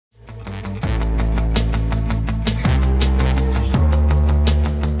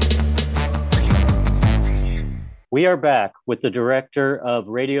We are back with the director of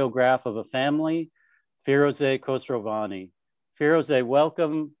Radiograph of a Family, Firouzeh Khosrovani. Firouzeh,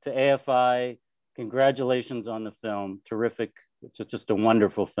 welcome to AFI. Congratulations on the film. Terrific. It's just a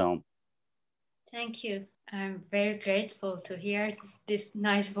wonderful film. Thank you. I'm very grateful to hear these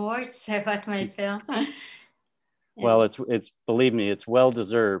nice words about my film. Well, it's believe me, it's well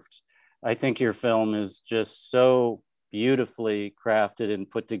deserved. I think your film is just so beautifully crafted and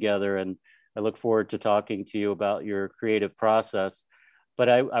put together, and I look forward to talking to you about your creative process. But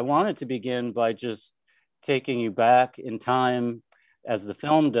I wanted to begin by just taking you back in time, as the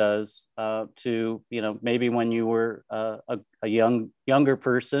film does, to maybe when you were a younger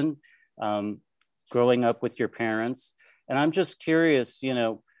person, growing up with your parents. And I'm just curious,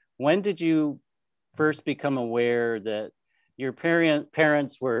 when did you first become aware that your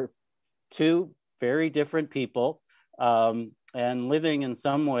parents were two very different people, and living in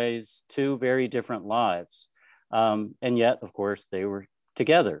some ways two very different lives, and yet, of course, they were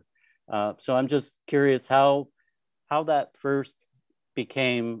together. So I'm just curious how that first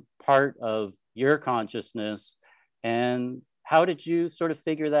became part of your consciousness, and how did you sort of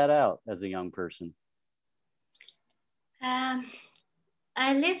figure that out as a young person? I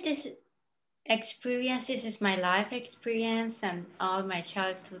lived this experience. This is my life experience and all my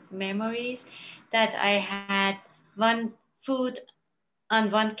childhood memories, that I had one foot on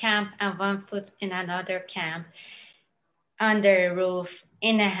one camp and one foot in another camp, under a roof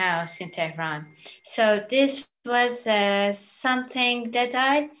in a house in Tehran. So this was something that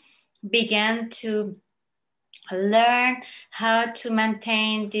I began to learn how to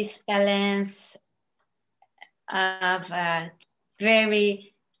maintain this balance of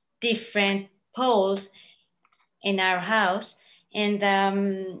very different poles in our house. And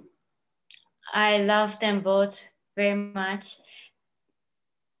I love them both very much,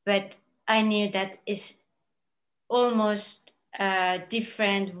 but I knew that it's almost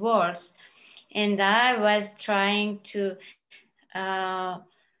different worlds. And I was trying to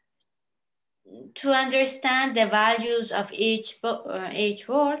understand the values of each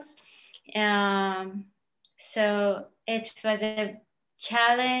world. So it was a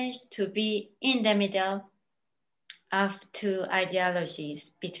challenge to be in the middle of two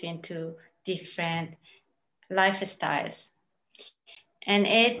ideologies, between two different lifestyles. And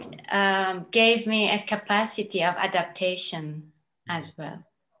it gave me a capacity of adaptation as well.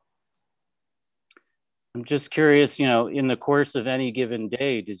 I'm just curious, in the course of any given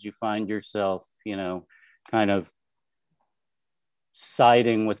day, did you find yourself, kind of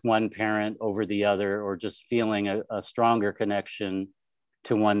siding with one parent over the other, or just feeling a stronger connection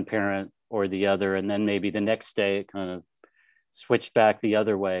to one parent or the other, and then maybe the next day it kind of switched back the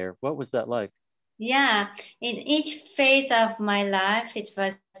other way? Or what was that like? Yeah, in each phase of my life, it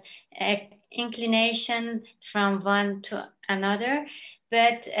was an inclination from one to another.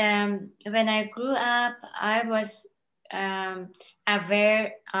 But when I grew up, I was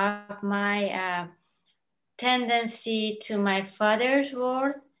aware of my tendency to my father's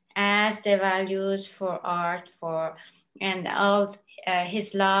world, as the values for art, and all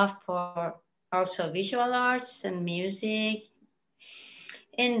his love for also visual arts and music.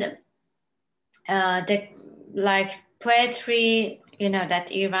 And the like poetry,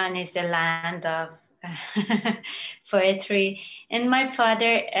 that Iran is the land of poetry. And my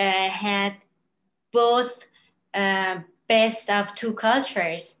father had both best of two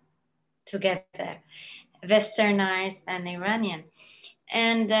cultures together, Westernized and Iranian.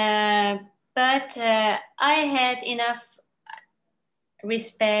 And but I had enough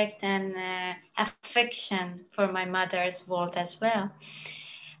respect and affection for my mother's world as well.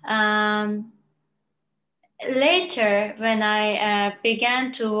 Later, when I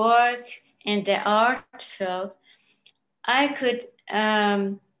began to work in the art field, I could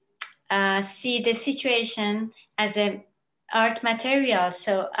see the situation as an art material.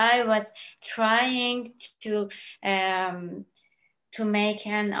 So I was trying to make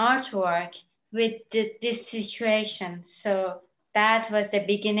an artwork with this situation. So that was the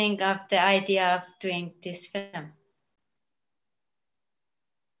beginning of the idea of doing this film.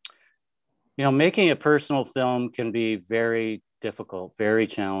 Making a personal film can be very difficult, very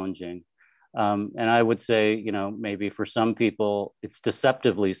challenging. And I would say, maybe for some people, it's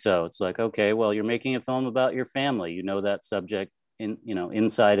deceptively so. It's like, okay, well, you're making a film about your family. That subject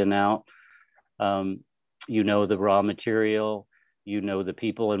inside and out. The raw material, the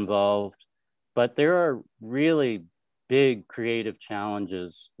people involved. But there are really big creative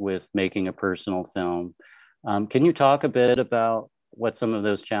challenges with making a personal film. Can you talk a bit about what some of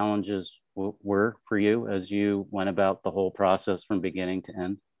those challenges were for you as you went about the whole process from beginning to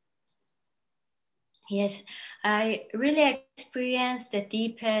end? Yes, I really experienced the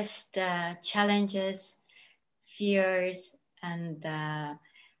deepest challenges, fears, and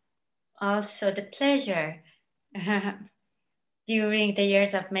also the pleasure during the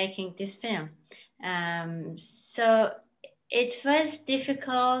years of making this film. So it was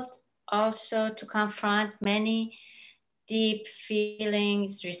difficult also to confront many deep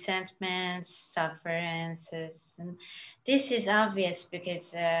feelings, resentments, sufferances. And this is obvious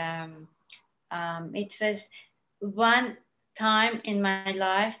because it was one time in my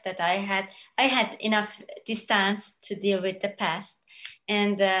life that I had enough distance to deal with the past,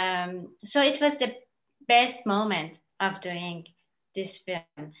 and so it was the best moment of doing this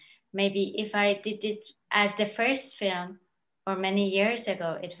film. Maybe if I did it as the first film or many years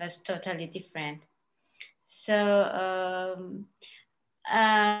ago, it was totally different. So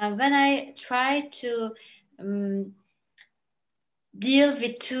when I try to um, deal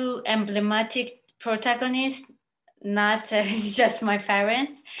with two emblematic protagonists, not just my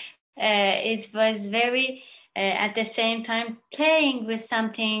parents. It was very, at the same time, playing with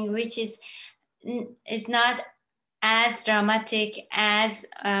something which is not as dramatic as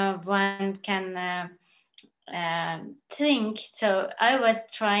one can think. So I was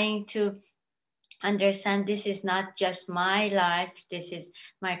trying to understand this is not just my life, this is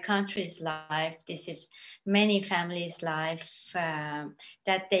my country's life, this is many families' life,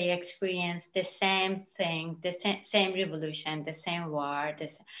 that they experience the same thing, the same revolution, the same war.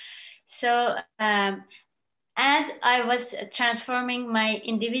 So as I was transforming my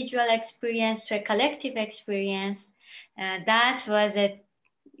individual experience to a collective experience, that was a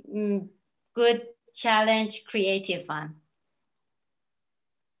mm, good challenge, creative one.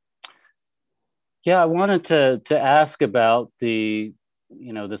 Yeah, I wanted to ask about the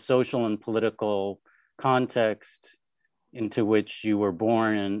social and political context into which you were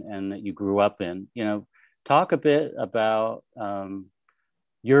born and that you grew up in. Talk a bit about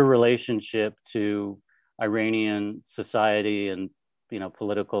your relationship to Iranian society and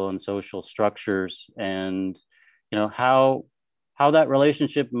political and social structures, and how that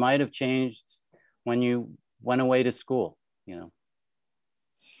relationship might have changed when you went away to school.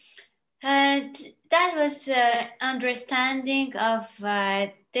 And that was understanding of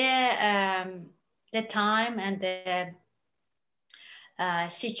the time and the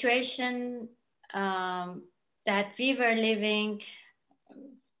situation that we were living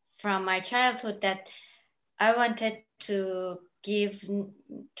from my childhood, that I wanted to give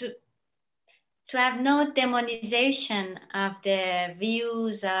to to have no demonization of the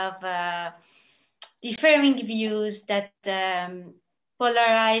views of differing views that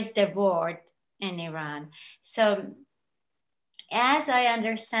polarize the world in Iran. So, as I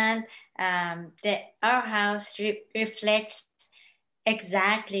understand, our house reflects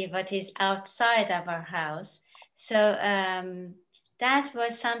exactly what is outside of our house. So that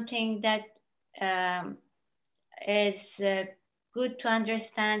was something that um, is good to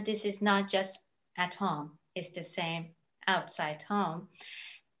understand. This is not just at home, it's the same outside home.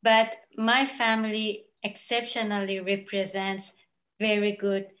 But my family exceptionally represents very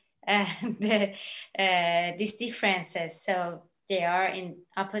good the, these differences. So they are in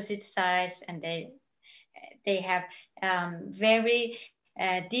opposite sides, and they have very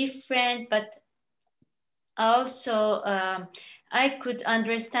different, but also I could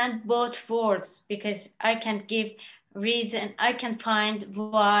understand both worlds because I can give reason, I can find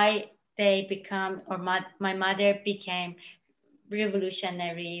why they become, or my mother became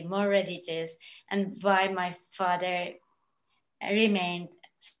revolutionary, more religious, and why my father remained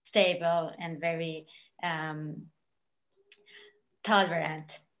stable and very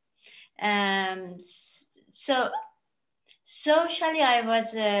tolerant. So socially, I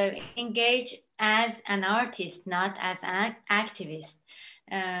was engaged as an artist, not as an activist.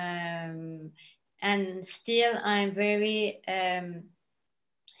 Um, and still, I'm very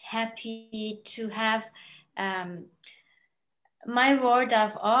happy to have um, my world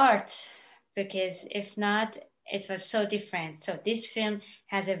of art, because if not, it was so different. So this film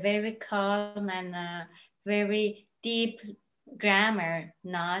has a very calm and very deep grammar,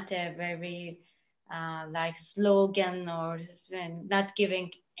 not a very like slogan, or not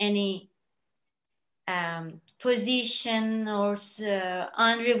giving any position or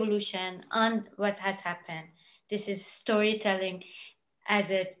on revolution, on what has happened. This is storytelling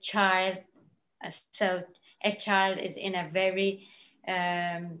as a child. So a child is in a very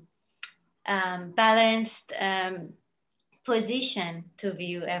um, balanced position to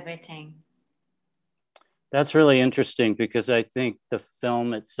view everything. That's really interesting because I think the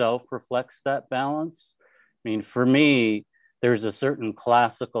film itself reflects that balance. I mean, for me, there's a certain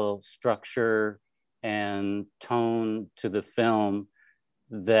classical structure and tone to the film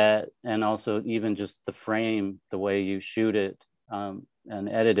that, and also even just the frame, the way you shoot it and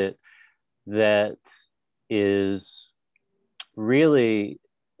edit it, that is really,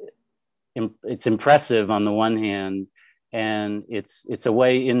 it's impressive on the one hand, and it's a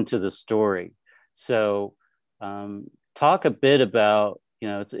way into the story. So talk a bit about,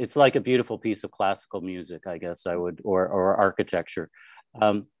 it's like a beautiful piece of classical music, I guess I would, or architecture.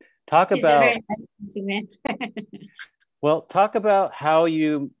 Talk It's a about, very nice compliment. well, talk about how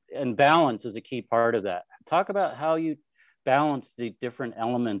you, and balance is a key part of that. Talk about how you balance the different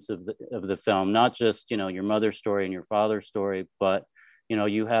elements of the film, not just, your mother's story and your father's story, but,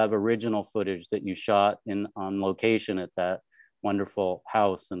 you have original footage that you shot on location at that wonderful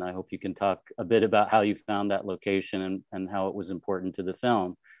house. And I hope you can talk a bit about how you found that location and how it was important to the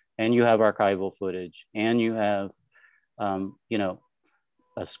film. And you have archival footage, and you have,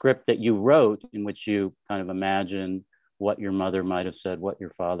 a script that you wrote in which you kind of imagine what your mother might have said, what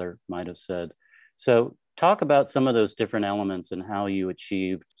your father might have said. So talk about some of those different elements and how you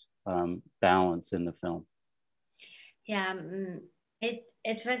achieved balance in the film. Yeah,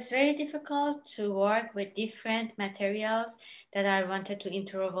 it was very difficult to work with different materials that I wanted to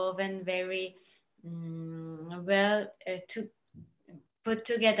interwoven very well to put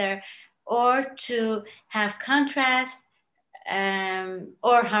together, or to have contrast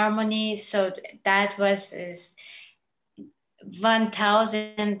or harmony. So that was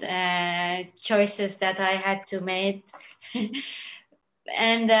 1,000 choices that I had to make.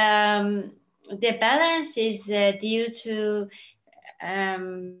 And the balance is due to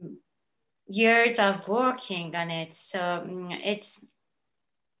years of working on it. So it's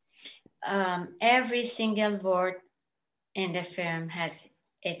every single word in the film has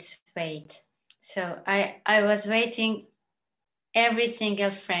its weight. So I was waiting every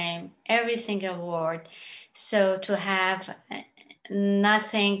single frame, every single word, so to have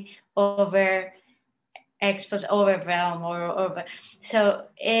nothing overwhelm or over. So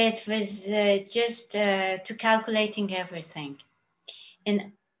it was just to calculating everything.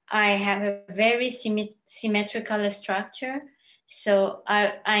 And I have a very symmetrical structure. So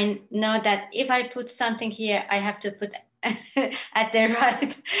I know that if I put something here, I have to put at the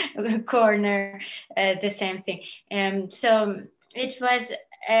right corner the same thing. So it was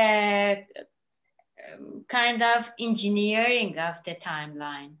a kind of engineering of the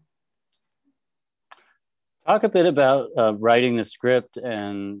timeline. Talk a bit about writing the script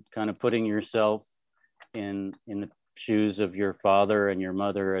and kind of putting yourself in the shoes of your father and your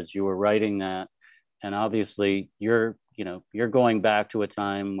mother as you were writing that. And obviously you're going back to a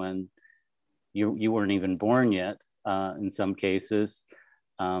time when you weren't even born yet in some cases,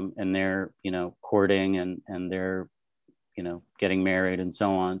 and they're courting and they're getting married and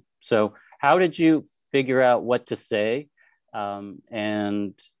so on. So how did you figure out what to say,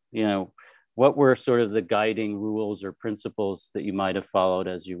 and what were sort of the guiding rules or principles that you might have followed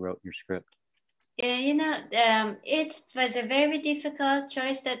as you wrote your script? It was a very difficult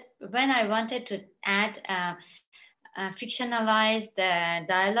choice that when I wanted to add fictionalized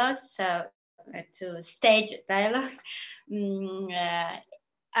dialogues, so to stage dialogue,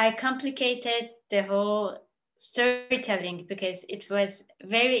 I complicated the whole storytelling because it was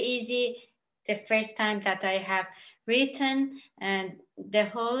very easy the first time that I have written and the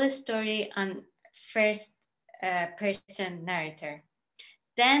whole story on first person narrator.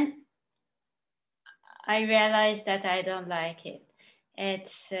 Then I realized that I don't like it.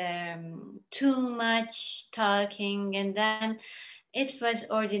 It's too much talking, and then it was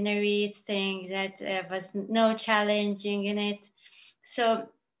ordinary things that was no challenging in it. So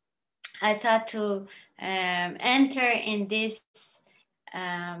I thought to enter in this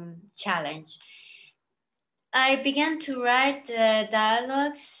challenge. I began to write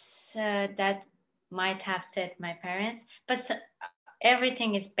dialogues that might have said my parents, but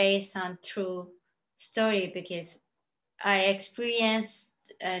everything is based on true story because I experienced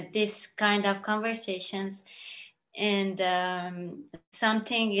this kind of conversations, and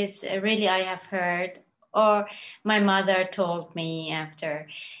something is really I have heard or my mother told me after,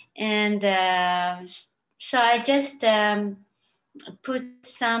 and so I just put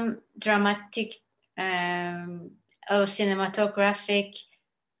some dramatic or cinematographic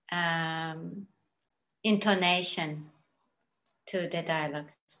intonation to the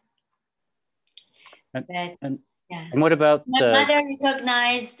dialogues. And, But, and, yeah. and what about my mother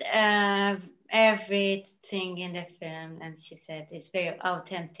recognized everything in the film, and she said it's very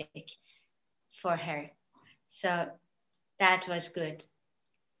authentic for her. So that was good.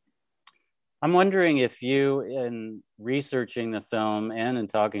 I'm wondering if you, in researching the film and in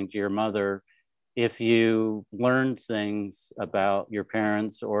talking to your mother, if you learned things about your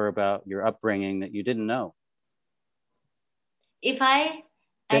parents or about your upbringing that you didn't know. If I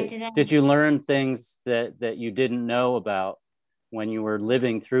didn't. Did you learn things that you didn't know about when you were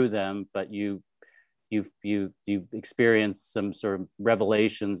living through them, but you experienced some sort of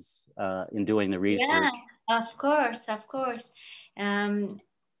revelations in doing the Yeah, research? of course, of course. Um,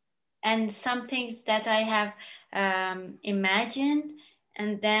 and some things that I have imagined,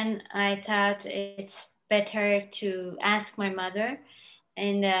 and then I thought it's better to ask my mother.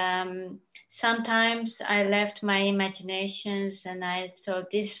 And sometimes I left my imaginations, and I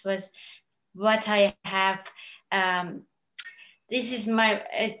thought this was what I have. Um, this is my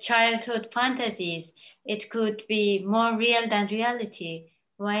childhood fantasies. It could be more real than reality.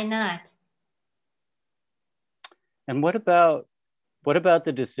 Why not? And what about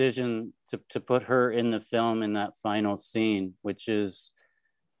the decision to put her in the film in that final scene, which is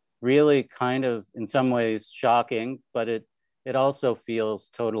really kind of in some ways shocking, but it also feels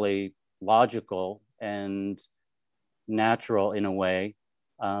totally logical and natural in a way.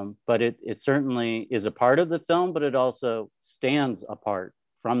 But it certainly is a part of the film, but it also stands apart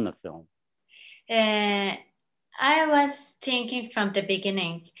from the film. Uh, I was thinking from the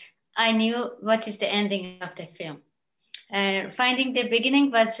beginning. I knew what is the ending of the film. Finding the beginning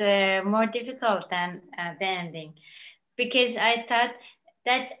was more difficult than the ending, because I thought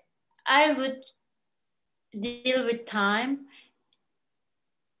that I would deal with time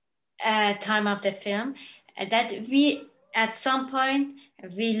of the film, that we at some point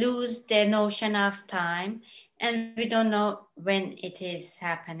we lose the notion of time, and we don't know when it is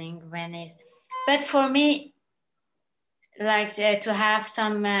happening, when is. But for me, like to have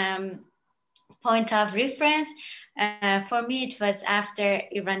some point of reference, for me it was after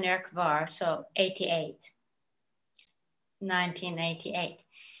Iran-Iraq war, so 1988.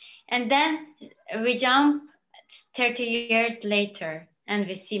 And then we jump 30 years later, and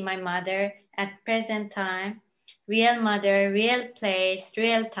we see my mother at present time, real mother, real place,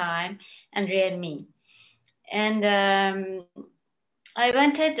 real time, and real me. And I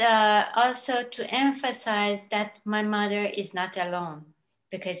wanted also to emphasize that my mother is not alone,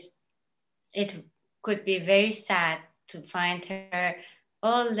 because it could be very sad to find her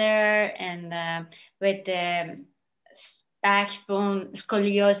older and with the backbone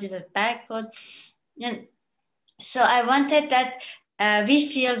scoliosis as backbone. And so I wanted that we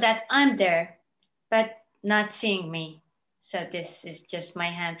feel that I'm there, but not seeing me. So this is just my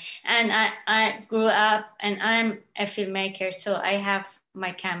hand. And I grew up and I'm a filmmaker, so I have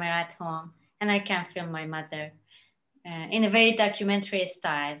my camera at home and I can film my mother in a very documentary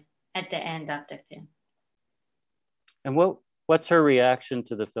style at the end of the film. And what's her reaction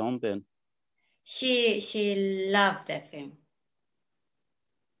to the film been? She loved the film.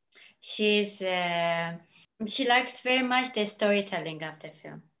 She's she likes very much the storytelling of the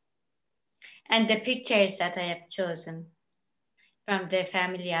film and the pictures that I have chosen from the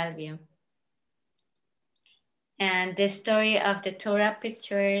family album, and the story of the Torah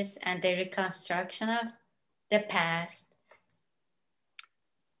pictures and the reconstruction of the past.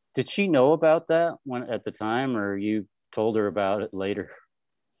 Did she know about that when at the time, or you told her about it later?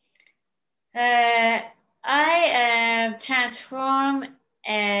 I transformed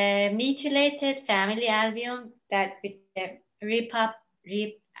a mutilated family album that with the rip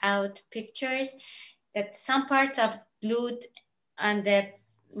out pictures, that some parts of glued on the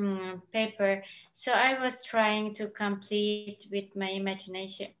paper. So I was trying to complete with my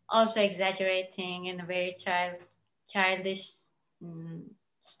imagination, also exaggerating in a very childish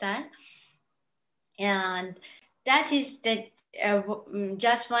style. And that is the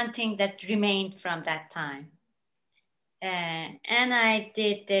just one thing that remained from that time. And I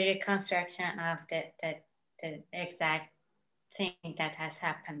did the reconstruction of the exact thing that has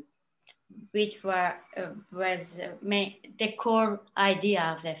happened, which was the core idea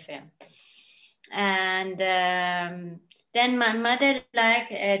of the film. And then my mother liked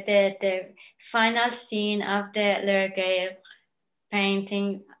the final scene of the Lergale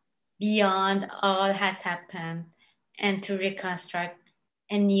painting, beyond all has happened, and to reconstruct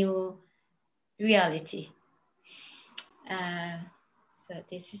a new reality. So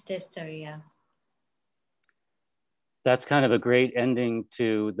this is the story of. That's kind of a great ending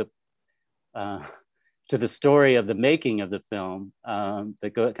to the story of the making of the film,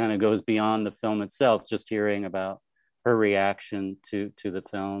 that kind of goes beyond the film itself. Just hearing about her reaction to the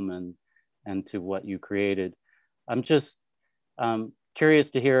film and to what you created. I'm just curious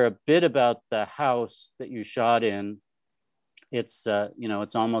to hear a bit about the house that you shot in. It's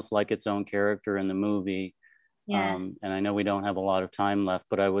it's almost like its own character in the movie. Yeah. And I know we don't have a lot of time left,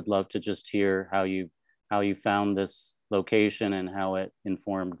 but I would love to just hear how you found this location and how it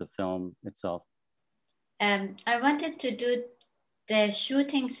informed the film itself. I wanted to do the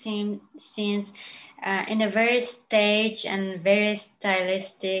shooting scenes in a very staged and very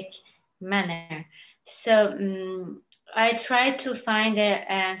stylistic manner. So I tried to find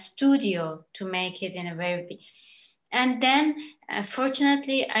a studio to make it in a very big. And then,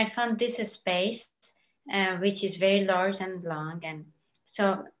 fortunately, I found this space, which is very large and long, and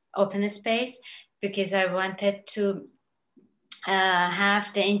so open space, because I wanted to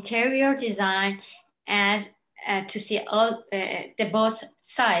have the interior design as to see all the both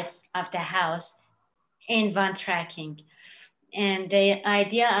sides of the house in one tracking. And the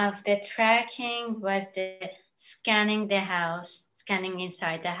idea of the tracking was the scanning the house, scanning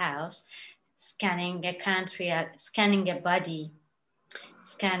inside the house, scanning a country, scanning a body,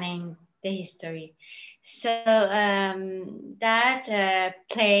 scanning the history. So that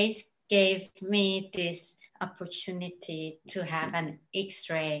place gave me this opportunity to have an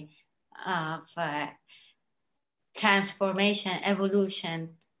X-ray of transformation,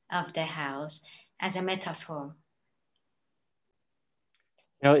 evolution of the house as a metaphor.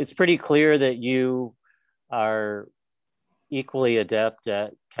 You know, it's pretty clear that you are equally adept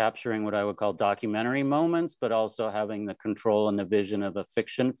at capturing what I would call documentary moments, but also having the control and the vision of a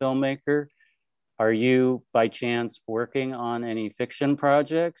fiction filmmaker. Are you, by chance, working on any fiction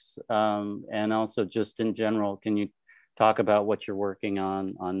projects? And also, just in general, can you talk about what you're working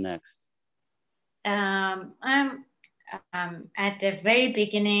on next? I'm at the very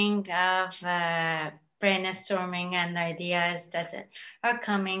beginning of brainstorming and ideas that are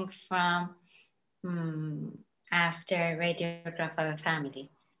coming from after Radiograph of a Family.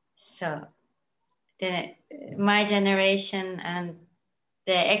 So my generation and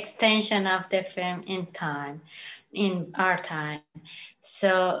the extension of the film in time, in our time.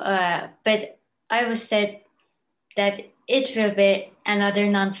 So, but I would say that it will be another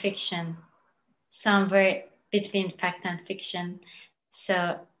nonfiction, somewhere between fact and fiction.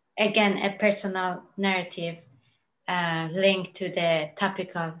 So again, a personal narrative linked to the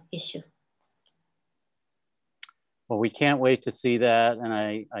topical issue. Well, we can't wait to see that. And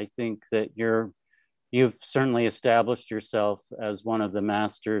I think that you've certainly established yourself as one of the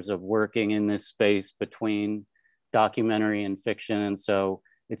masters of working in this space between documentary and fiction. And so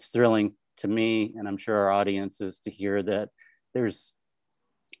it's thrilling to me, and I'm sure our audiences, to hear that there's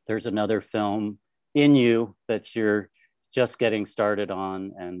another film in you that you're just getting started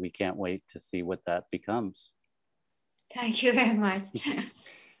on, and we can't wait to see what that becomes. Thank you very much.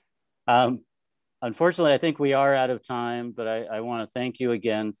 Unfortunately, I think we are out of time, but I want to thank you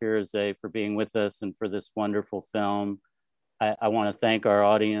again, Firouzeh, for being with us and for this wonderful film. I want to thank our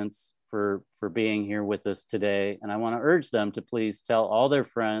audience for being here with us today. And I want to urge them to please tell all their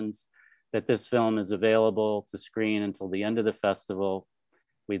friends that this film is available to screen until the end of the festival.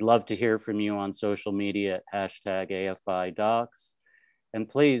 We'd love to hear from you on social media at #AFIDOCS. And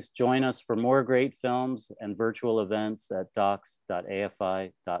please join us for more great films and virtual events at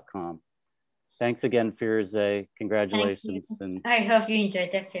docs.afi.com. Thanks again, Firouzeh. Congratulations. And I hope you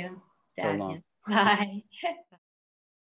enjoyed the film. So long. Bye.